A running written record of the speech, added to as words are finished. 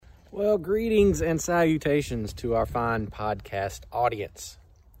Well, greetings and salutations to our fine podcast audience.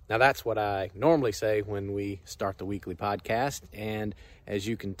 Now, that's what I normally say when we start the weekly podcast, and as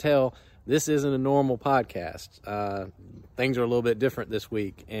you can tell, this isn't a normal podcast. Things are a little bit different this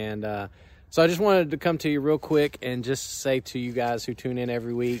week, and so I just wanted to come to you real quick and just say to you guys who tune in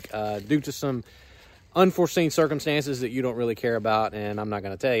every week, due to some unforeseen circumstances that you don't really care about, and I'm not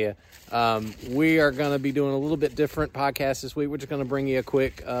going to tell you, we are going to be doing a little bit different podcast this week. We're just going to bring you a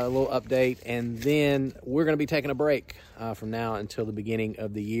quick little update, and then we're going to be taking a break from now until the beginning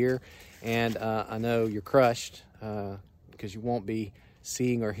of the year. And I know you're crushed because you won't be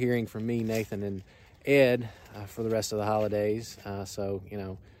seeing or hearing from me, Nathan, and Ed for the rest of the holidays. So,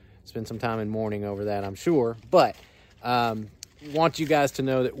 spend some time in mourning over that, I'm sure. But want you guys to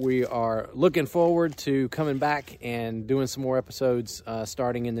know that we are looking forward to coming back and doing some more episodes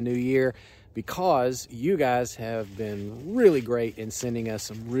starting in the new year, because you guys have been really great in sending us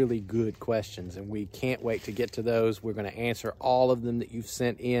some really good questions, and we can't wait to get to those. We're going to answer all of them that you've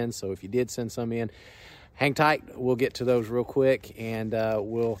sent in, so if you did send some in, hang tight. We'll get to those real quick, and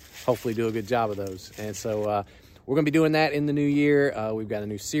we'll hopefully do a good job of those. And so we're going to be doing that in the new year. We've got a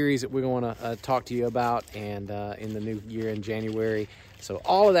new series that we're going to talk to you about, and in the new year in January. So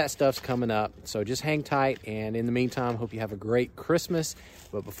all of that stuff's coming up. So just hang tight. And in the meantime, hope you have a great Christmas.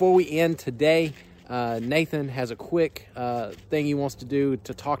 But before we end today, Nathan has a quick thing he wants to do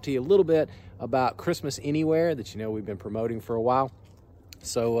to talk to you a little bit about Christmas Anywhere that we've been promoting for a while.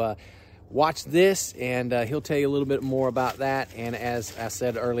 So watch this, and he'll tell you a little bit more about that. And as I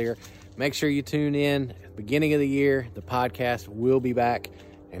said earlier, make sure you tune in. At the beginning of the year, the podcast will be back,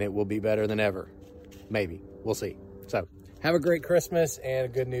 and it will be better than ever. Maybe. We'll see. So have a great Christmas and a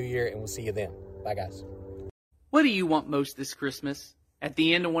good New Year, and we'll see you then. Bye, guys. What do you want most this Christmas? At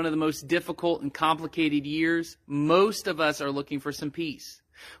the end of one of the most difficult and complicated years, most of us are looking for some peace.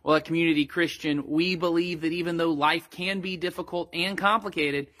 Well, at Community Christian, we believe that even though life can be difficult and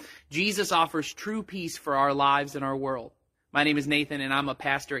complicated, Jesus offers true peace for our lives and our world. My name is Nathan, and I'm a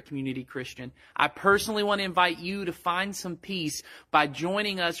pastor at Community Christian. I personally want to invite you to find some peace by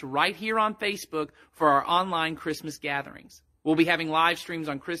joining us right here on Facebook for our online Christmas gatherings. We'll be having live streams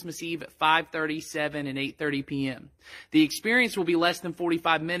on Christmas Eve at 5:30, 7, and 8:30 p.m. The experience will be less than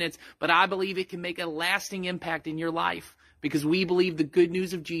 45 minutes, but I believe it can make a lasting impact in your life, because we believe the good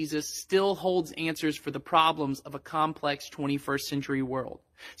news of Jesus still holds answers for the problems of a complex 21st century world.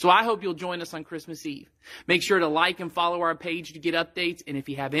 So I hope you'll join us on Christmas Eve. Make sure to like and follow our page to get updates. And if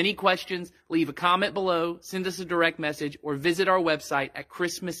you have any questions, leave a comment below, send us a direct message, or visit our website at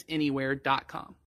christmasanywhere.com.